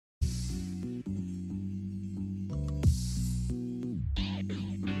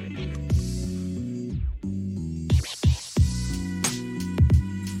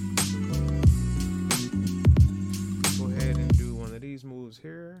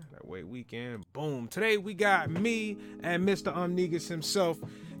That wait weekend. Boom. Today we got me and Mr. Omnigus himself.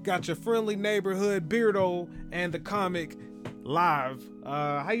 Got your friendly neighborhood Beardo and the comic live.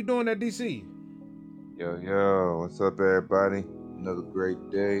 How you doing at DC? Yo, what's up, everybody? Another great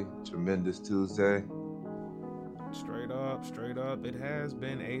day, tremendous Tuesday. Straight up. It has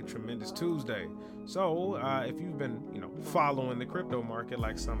been a tremendous Tuesday. So, if you've been, following the crypto market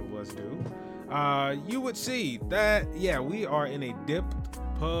like some of us do, you would see that, we are in a dipped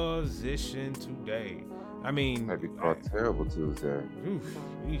position today. I mean, Might be called Terrible Tuesday.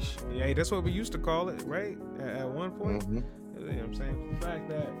 Yeah, that's what we used to call it, right? At one point. Mm-hmm. You know what I'm saying? The fact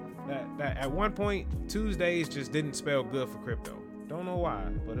that at one point Tuesdays just didn't spell good for crypto. Don't know why,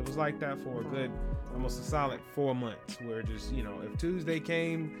 but it was like that for a good, almost a solid 4 months. Where just if Tuesday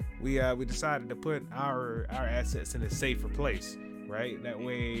came, we decided to put our assets in a safer place, right? That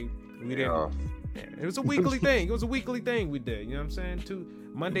way we didn't. Yeah, it was a weekly thing. It was a weekly thing we did. You know what I'm saying?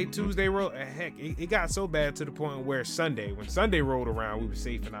 Monday, Tuesday rolled. Heck, it got so bad to the point where when Sunday rolled around, we were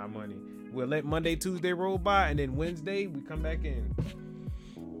saving our money. We'll let Monday, Tuesday roll by, and then Wednesday we come back in.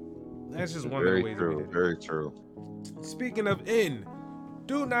 That's just one of the ways we did it. Very true. Speaking of in,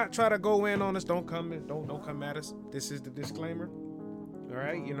 do not try to go in on us. Don't come at us. This is the disclaimer. All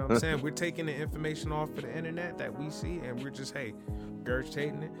right, you know what I'm saying? We're taking the information off of the internet that we see, and we're just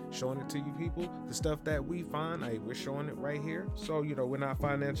regurgitating it, showing it to you people. The stuff that we find, we're showing it right here. So we're not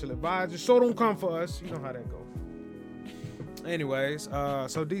financial advisors, so don't come for us. You know how that goes. Anyways,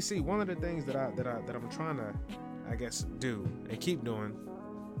 so DC, one of the things that I'm trying to, do and keep doing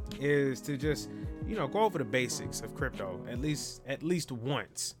is to just go over the basics of crypto at least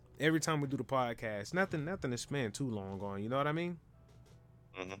once every time we do the podcast. Nothing to spend too long on. You know what I mean?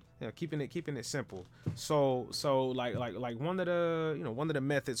 Mm-hmm. Yeah, keeping it simple. So like one of the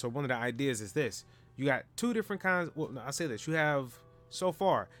methods or one of the ideas is this. You got two different kinds. Well, no, I say this. You have so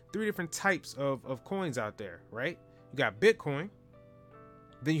far 3 different types of coins out there, right? You got Bitcoin,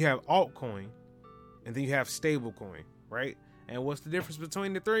 then you have altcoin, and then you have stablecoin, right? And what's the difference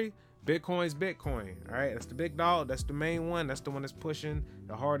between the 3? Bitcoin's Bitcoin, all right? That's the big dog. That's the main one. That's the one that's pushing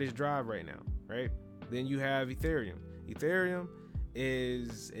the hardest drive right now, right? Then you have Ethereum. Ethereum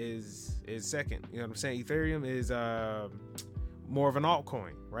is second. You know what I'm saying? Ethereum is more of an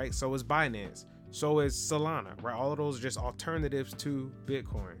altcoin, right? So is Binance. So is Solana, right? All of those are just alternatives to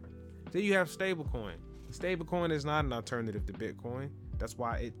Bitcoin. Then you have stablecoin. Stablecoin is not an alternative to Bitcoin. That's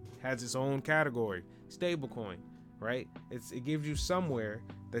why it has its own category. Stablecoin, right? It gives you somewhere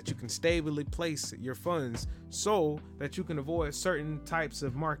that you can stably place your funds so that you can avoid certain types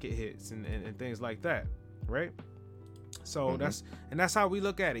of market hits and things like that, right? So that's how we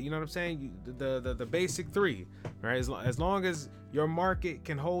look at it. You know what I'm saying? The basic 3, right? As long as your market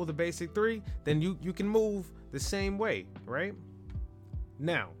can hold the basic 3, then you can move the same way, right?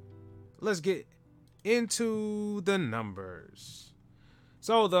 Now, let's get into the numbers.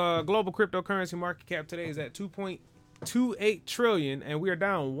 So the global cryptocurrency market cap today is at 2.28 trillion, and we are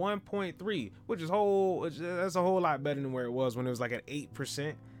down 1.3, which is that's a whole lot better than where it was when it was like at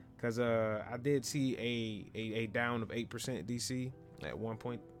 8%. Because I did see a down of 8% DC at one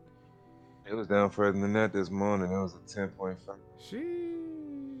point. It was down further than that this morning. It was a 10.5. Sheesh.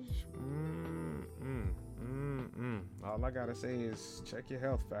 All I gotta say is check your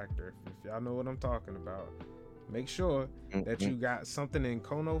health factor. If y'all know what I'm talking about, make sure that you got something in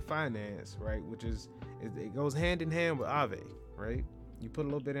Kono Finance, right? Which is it goes hand in hand with Aave, right? You put a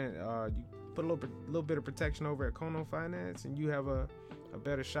little bit in, you put a little bit of protection over at Kono Finance, and you have a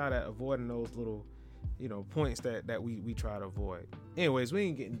better shot at avoiding those little, points that we try to avoid. Anyways, we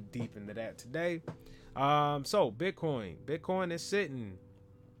ain't getting deep into that today. So Bitcoin is sitting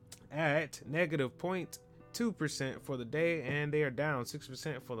at negative 0.2% for the day, and they are down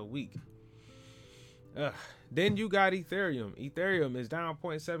 6% for the week. Then you got Ethereum. Ethereum is down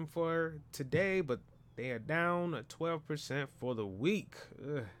 0.7 for today, but they are down 12% for the week.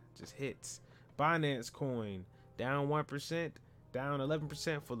 Just hits. Binance Coin down 1%. Down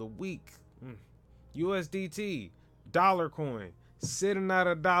 11% for the week. USDT, dollar coin, sitting at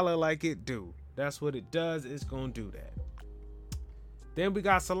 $1 like it do. That's what it does. It's going to do that. Then we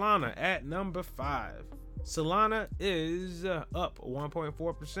got Solana at number 5. Solana is up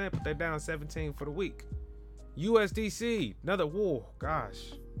 1.4%, but they're down 17 for the week. USDC, another,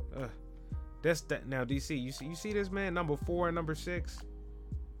 that's that. Now, DC, you see this, man? Number 4 and number 6.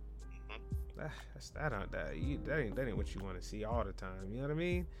 That ain't what you want to see all the time. You know what I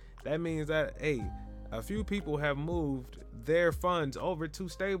mean? That means that a few people have moved their funds over to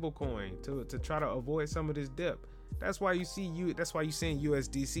stablecoin to try to avoid some of this dip. That's why you see you're seeing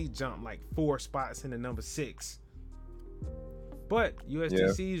USDC jump like 4 spots in the number 6. But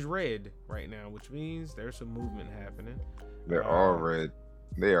USDC is red right now, which means there's some movement happening. They're all red.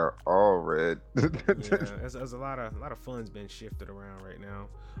 They are all red. Yeah, there's a lot of funds been shifted around right now.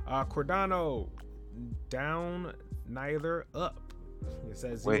 Cardano down, neither up. It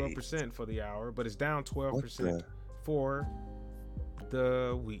says 0% for the hour, but it's down 12% for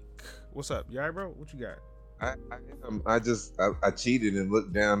the week. What's up, yeah, bro? What you got? I cheated and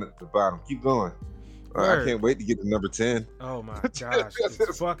looked down at the bottom. Keep going. I can't wait to get to number 10. Oh my gosh,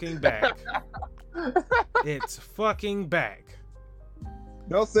 it's fucking back. It's fucking back.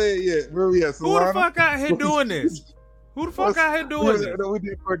 Don't say it yet. Where we at, Solana? Who the fuck out here doing this? Who the fuck out here doing this? We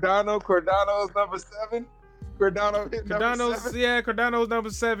did Cardano. Cardano's number 7. Cardano hit number 7. Yeah, Cardano's number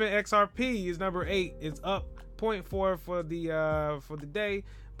 7. XRP is number 8. It's up 0.4 for the day,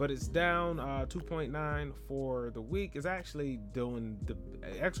 but it's down 2.9 for the week. It's actually doing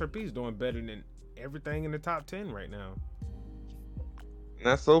XRP is doing better than everything in the top 10 right now.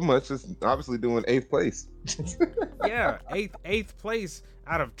 Not so much. It's obviously doing 8th place. Yeah, eighth place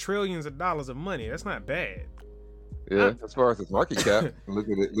out of trillions of dollars of money. That's not bad. Yeah, as far as its market cap, look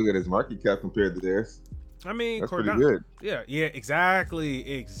at its market cap compared to theirs. I mean, that's pretty good. Yeah, exactly.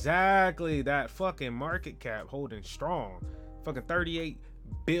 That fucking market cap holding strong. Fucking 38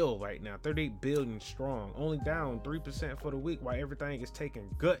 bill right now, 38 billion strong. Only down 3% for the week, while everything is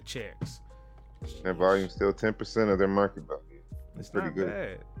taking gut checks. That volume's still 10% of their market value. It's pretty not good.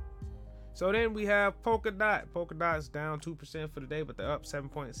 Bad. So then we have Polkadot. Polkadot's down 2% for the day, but they're up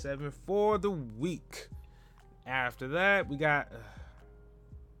 7.7 for the week. After that, we got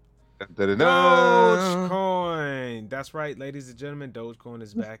Dogecoin. That's right, ladies and gentlemen. Dogecoin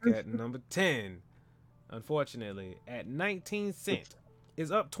is back at number 10. Unfortunately, at 19 cents.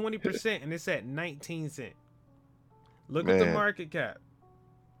 It's up 20%, and it's at 19 cents. Look at the market cap.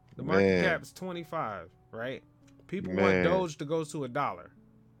 The market cap is 25, right? People want Doge to go to $1.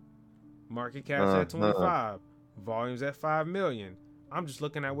 Market cap's at 25. Volume's at 5 million. I'm just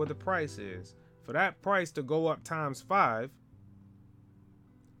looking at what the price is. For that price to go up times 5,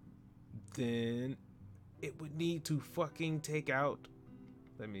 then it would need to fucking take out,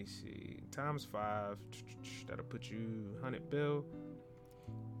 let me see, times 5, that'll put you 100 bill.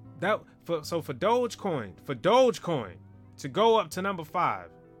 For Dogecoin to go up to number 5,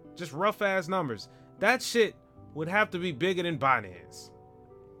 just rough ass numbers, that shit would have to be bigger than Binance.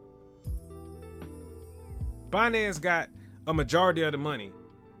 Binance got a majority of the money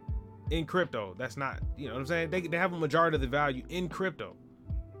in crypto. That's not, you know what I'm saying? They have a majority of the value in crypto.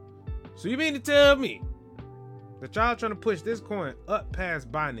 So you mean to tell me that y'all trying to push this coin up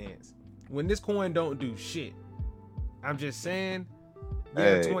past Binance when this coin don't do shit? I'm just saying.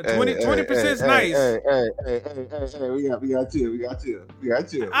 Yeah, 20% is nice. We got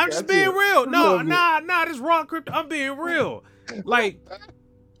you. I'm just being real. Nah, this raw crypto. I'm being real. Like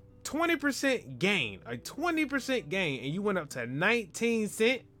 20% gain, a 20% gain, and you went up to 19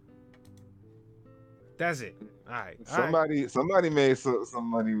 cents. That's it. All right. Somebody made some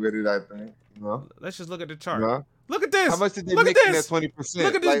money with it, I think. You know? Let's just look at the chart. Look at this. How much did they make in that 20%?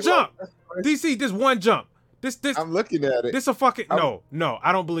 Look at this jump. DC, this one jump. This I'm looking at it. This a fucking no,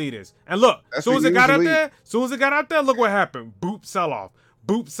 I don't believe this. And look, as soon as it got out there, look what happened. Boop, sell off.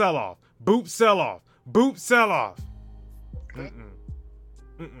 Boop, sell off. Boop, sell off. Boop, sell off. Yeah.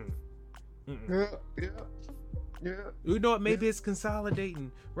 You know what? Maybe it's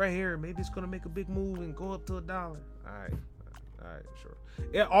consolidating right here. Maybe it's gonna make a big move and go up to $1. All right, sure.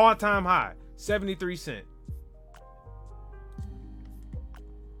 Yeah, all-time high, 73 cents.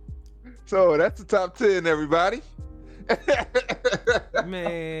 So that's the top 10, everybody.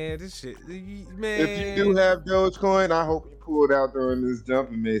 Man, this shit. Man. If you do have Dogecoin, I hope you pulled out during this jump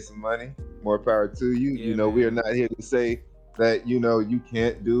and made some money. More power to you. Yeah, you know, we are not here to say that, you know, you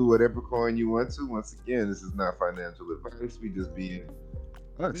can't do whatever coin you want to. Once again, this is not financial advice. We just being us.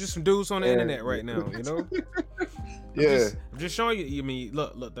 We're just some dudes on the internet right now, you know? I'm just showing you. I mean,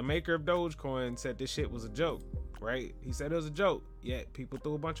 look, the maker of Dogecoin said this shit was a joke. Right? He said it was a joke. Yet people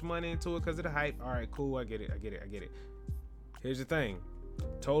threw a bunch of money into it because of the hype. All right, cool. I get it. Here's the thing.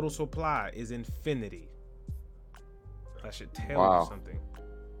 Total supply is infinity. That should tell you something.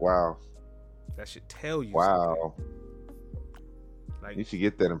 Wow. That should tell you something. Like, you should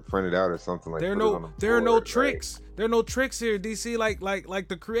get that and print it out or something like that. There are no tricks. Right? There are no tricks here, DC. Like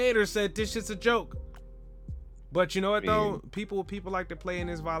the creator said, this shit's a joke. But you know what though? People like to play in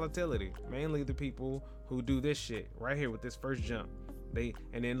this volatility. Mainly the people who do this shit right here with this first jump. They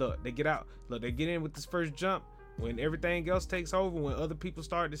get in with this first jump. When everything else takes over, when other people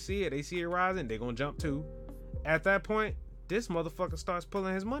start to see it, they see it rising, they're gonna jump too. At that point, this motherfucker starts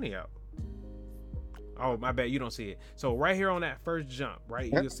pulling his money out. Oh, my bad. You don't see it. So right here on that first jump,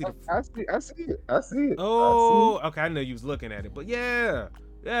 right? You'll see the. I see it. I see it. I see it. Oh, okay. I know you was looking at it, but yeah,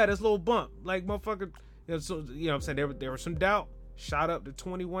 this little bump, like motherfucker. So you know what I'm saying, there was some doubt. Shot up to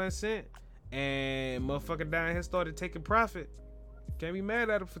 21 cent, and motherfucker down here started taking profit. Can't be mad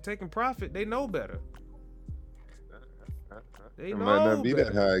at them for taking profit. They know better. It might not be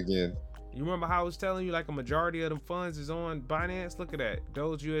that high again. You remember how I was telling you, like, a majority of them funds is on Binance? Look at that.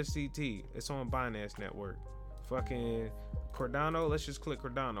 Doge USCT. It's on Binance Network. Fucking Cardano. Let's just click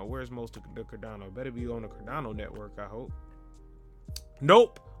Cardano. Where's most of the Cardano? Better be on the Cardano network, I hope.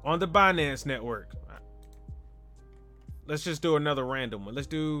 Nope. On the Binance Network. Let's just do another random one. Let's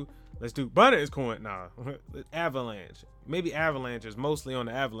do Binance Coin. Nah. Avalanche. Maybe Avalanche is mostly on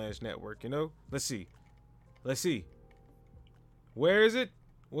the Avalanche Network, you know? Let's see. Where is it?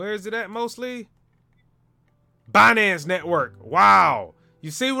 Where is it at mostly? Binance Network. Wow.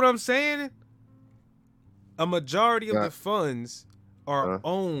 You see what I'm saying? A majority of the funds are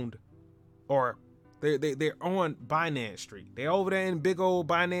owned, or they're on Binance Street. They're over there in big old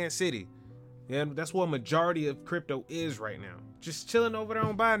Binance City. Yeah, that's what a majority of crypto is right now. Just chilling over there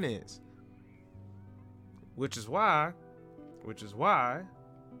on Binance. Which is why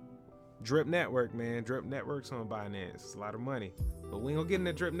Drip Network, man. Drip Network's on Binance. It's a lot of money. But we ain't gonna get in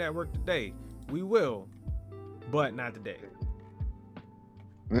the Drip Network today. We will, but not today.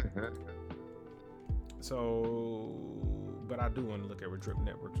 So, but I do want to look at what Drip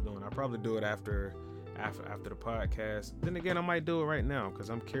Network's doing. I'll probably do it after the podcast. Then again, I might do it right now because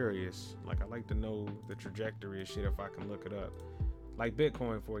I'm curious. Like, I like to know the trajectory of shit if I can look it up. Like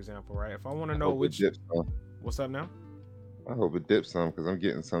Bitcoin, for example, right? If I want to know which... What's up now? I hope it dips some because I'm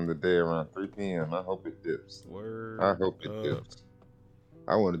getting some today around 3 p.m. I hope it dips. I hope it dips.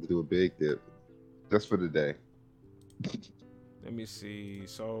 I want to do a big dip just for the day. Let me see.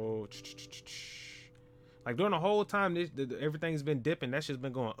 So, like during the whole time, everything's been dipping. That shit's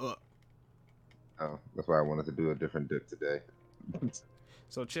been going up. Oh, that's why I wanted to do a different dip today.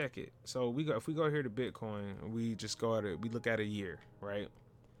 So check it. So if we go here to Bitcoin, we just we look at a year, right?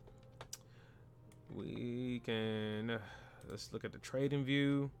 We can let's look at the trading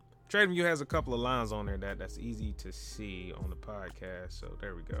view. Trading view has a couple of lines on there that's easy to see on the podcast. So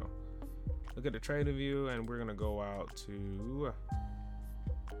there we go. Look at the trading view, and we're gonna go out to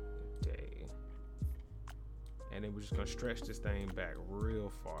day, and then we're just gonna stretch this thing back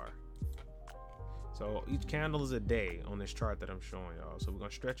real far. So each candle is a day on this chart that I'm showing y'all. So we're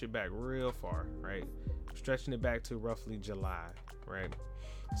gonna stretch it back real far, right? Stretching it back to roughly July, right?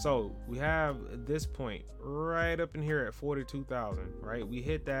 So we have this point right up in here at 42,000, right? We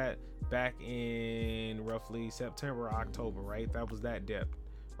hit that back in roughly September, October, right? That was that dip,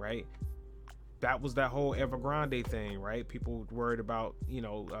 right? That was that whole Evergrande thing, right? People worried about,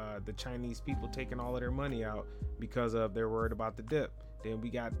 the Chinese people taking all of their money out because of they're worried about the dip. Then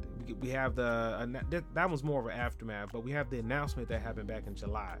we have that was more of an aftermath, but we have the announcement that happened back in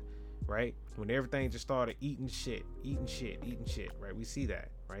July, right? When everything just started eating shit, right? We see that,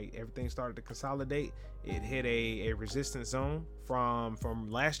 right? Everything started to consolidate. It hit a resistance zone from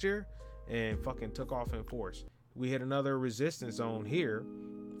last year and fucking took off in force. We hit another resistance zone here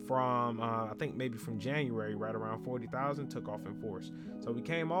from I think maybe from January, right around 40,000, took off in force. So we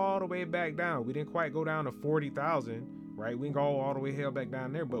came all the way back down. We didn't quite go down to 40,000, right? We didn't go all the way hell back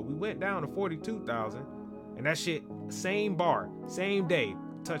down there, but we went down to 42,000, and that shit, same bar, same day,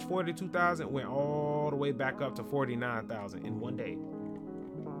 touched 42,000, went all the way back up to 49,000 in one day.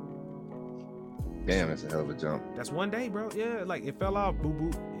 Damn, that's a hell of a jump. That's one day, bro. Yeah, like it fell off, boo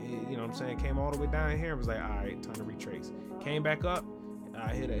boo. You know what I'm saying? Came all the way down here and was like, all right, time to retrace. Came back up.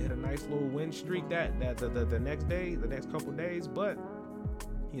 I hit a nice little win streak the next day, the next couple days, but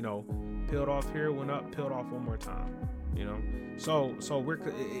peeled off here, went up, peeled off one more time. So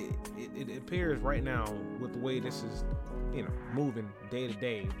it appears right now with the way this is, moving day to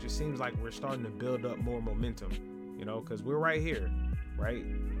day. It just seems like we're starting to build up more momentum, because we're right here, right?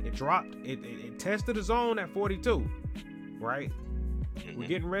 It dropped, it tested a zone at 42, right? We're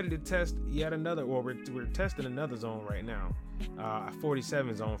getting ready to test yet another, or we're testing another zone right now.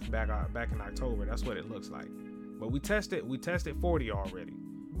 47 zone from back in October. That's what it looks like. But we tested 40 already,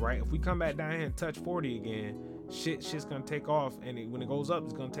 right? If we come back down here and touch 40 again, shit's gonna take off, and when it goes up,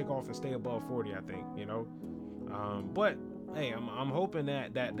 it's gonna take off and stay above 40, I think, but hey, I'm hoping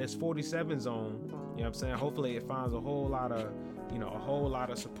that this 47 zone, what I'm saying, hopefully it finds a whole lot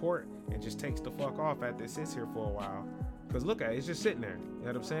of support and just takes the fuck off after it sits here for a while. Because look at it, it's just sitting there. You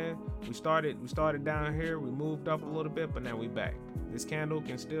know what I'm saying? We started down here, we moved up a little bit, but now we back. This candle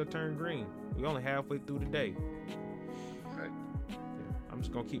can still turn green. We only halfway through the day. Right. Yeah, I'm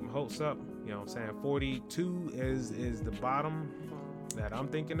just gonna keep my hopes up. You know You know what I'm saying? 42 is the bottom that I'm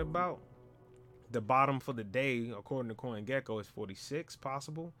thinking about. The bottom for the day, according to CoinGecko, is 46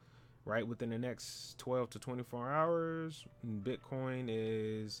 possible, right? Within the next 12 to 24 hours. And Bitcoin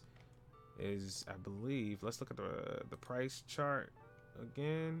is I believe, let's look at the price chart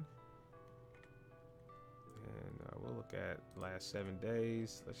again. And we'll look at the last 7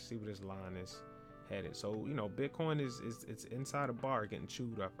 days. Let's see where this line is headed. So, Bitcoin is it's inside a bar getting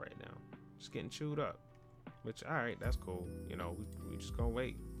chewed up right now. Just getting chewed up. Which, all right, that's cool. We just gonna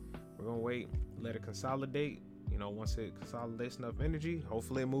wait. We're gonna wait, let it consolidate. Once it consolidates enough energy,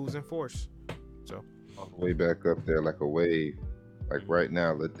 hopefully it moves in force. So all the way back up there like a wave. Like right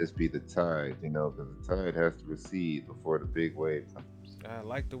now, let this be the tide, because the tide has to recede before the big wave comes. I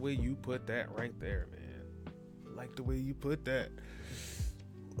like the way you put that right there, man. I like the way you put that.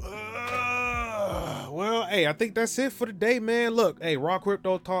 Well, hey, I think that's it for today, man. Look, hey, Raw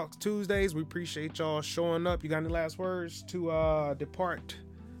Crypto Talks Tuesdays. We appreciate y'all showing up. You got any last words to depart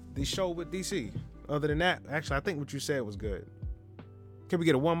the show with DC? Other than that, actually, I think what you said was good. Can we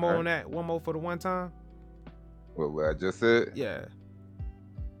get a one more on that? One more for the one time? What I just said? Yeah.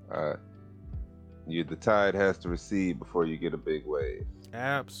 The tide has to recede before you get a big wave.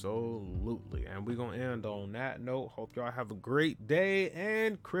 Absolutely. And we're going to end on that note. Hope y'all have a great day,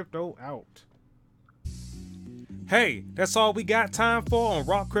 and crypto out. Hey, that's all we got time for on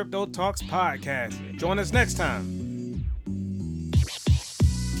Raw Crypto Talks podcast. Join us next time.